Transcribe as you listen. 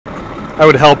I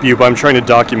would help you, but I'm trying to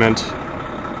document.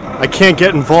 I can't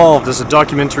get involved as a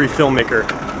documentary filmmaker.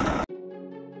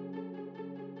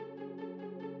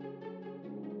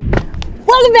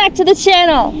 Welcome back to the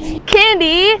channel.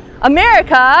 Kandi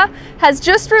America has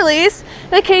just released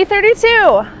the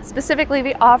K32, specifically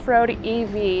the off-road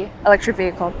EV electric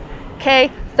vehicle,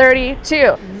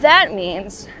 K32. That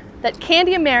means that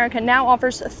Kandi America now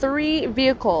offers 3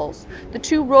 vehicles. The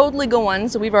 2 road legal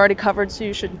ones that we've already covered, so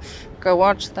you should go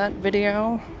watch that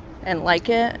video and like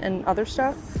it and other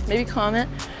stuff, maybe comment.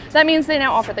 That means they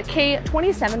now offer the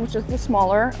K27, which is the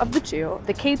smaller of the 2,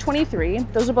 the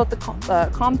K23, those are both the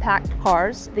compact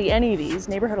cars, the NEVs,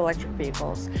 neighborhood electric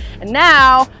vehicles, and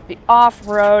now the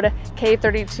off-road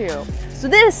K32. So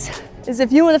this is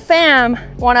if you and the fam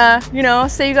wanna, you know,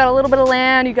 say you got a little bit of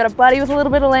land, you got a buddy with a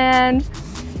little bit of land.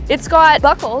 It's got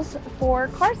buckles for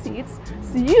car seats,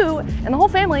 so you and the whole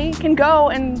family can go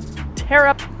and tear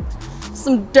up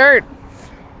some dirt.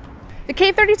 The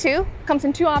K32 comes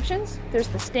in 2 options. There's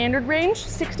the standard range,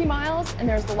 60 miles, and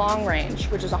there's the long range,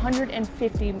 which is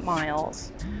 150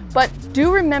 miles. But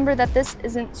do remember that this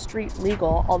isn't street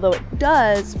legal, although it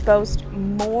does boast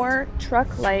more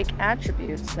truck-like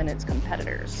attributes than its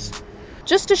competitors.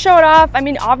 Just to show it off, I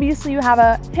mean, obviously you have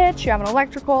a hitch, you have an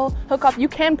electrical hookup, you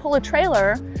can pull a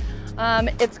trailer.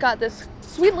 It's got this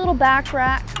sweet little back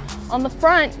rack. On the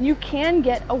front, you can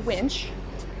get a winch,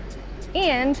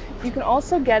 and you can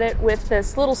also get it with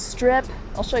this little strip.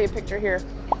 I'll show you a picture here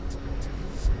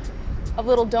of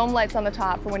little dome lights on the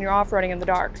top for when you're off-roading in the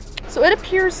dark. So it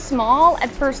appears small at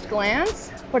first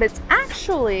glance, but it's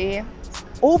actually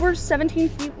over 17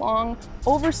 feet long,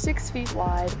 over 6 feet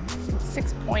wide, and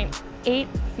 6.8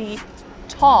 feet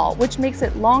tall, which makes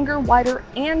it longer, wider,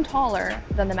 and taller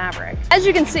than the Maverick. As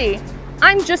you can see,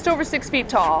 I'm just over 6 feet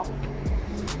tall,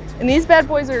 and these bad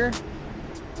boys are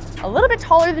a little bit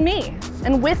taller than me,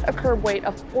 and with a curb weight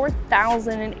of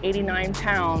 4,089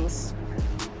 pounds,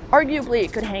 arguably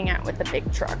it could hang out with the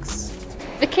big trucks.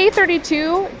 The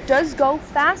K32 does go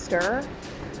faster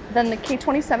than the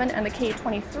K27 and the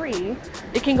K23.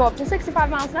 It can go up to 65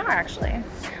 miles an hour, actually.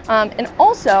 And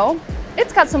also,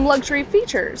 it's got some luxury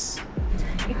features.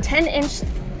 A 10-inch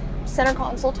center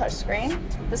console touchscreen,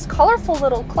 this colorful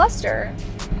little cluster,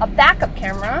 a backup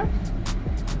camera,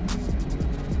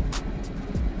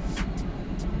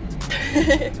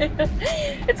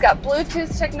 it's got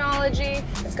Bluetooth technology,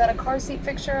 it's got a car seat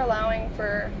fixture allowing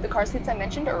for the car seats I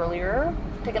mentioned earlier,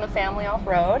 taking a family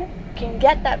off-road. You can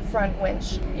get that front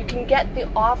winch, you can get the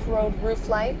off-road roof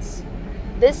lights.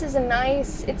 This is a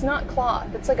nice, it's not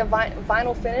cloth, it's like a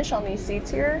vinyl finish on these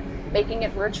seats here, making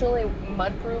it virtually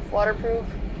mud-proof, waterproof.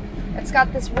 It's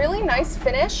got this really nice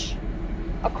finish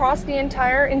across the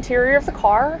entire interior of the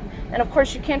car, and of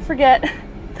course you can't forget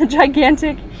the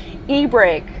gigantic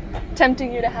e-brake,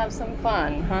 tempting you to have some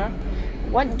fun, huh?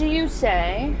 What do you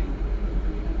say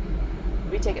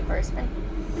we take it for a spin?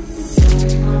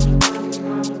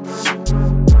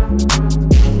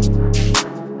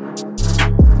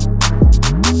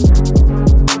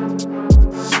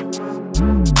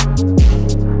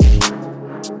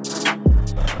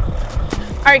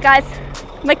 All right, guys,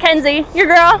 Mackenzie, your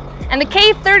girl, and the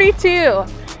K32,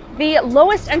 the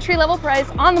lowest entry-level price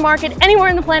on the market anywhere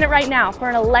in the planet right now for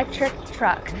an electric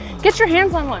truck. Get your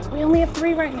hands on one. We only have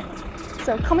 3 right now,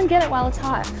 so come and get it while it's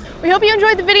hot. We hope you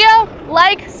enjoyed the video.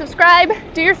 Like, subscribe,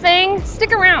 do your thing,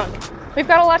 stick around. We've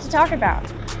got a lot to talk about.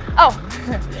 Oh,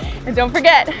 and don't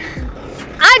forget,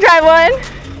 I drive one,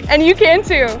 and you can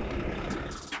too.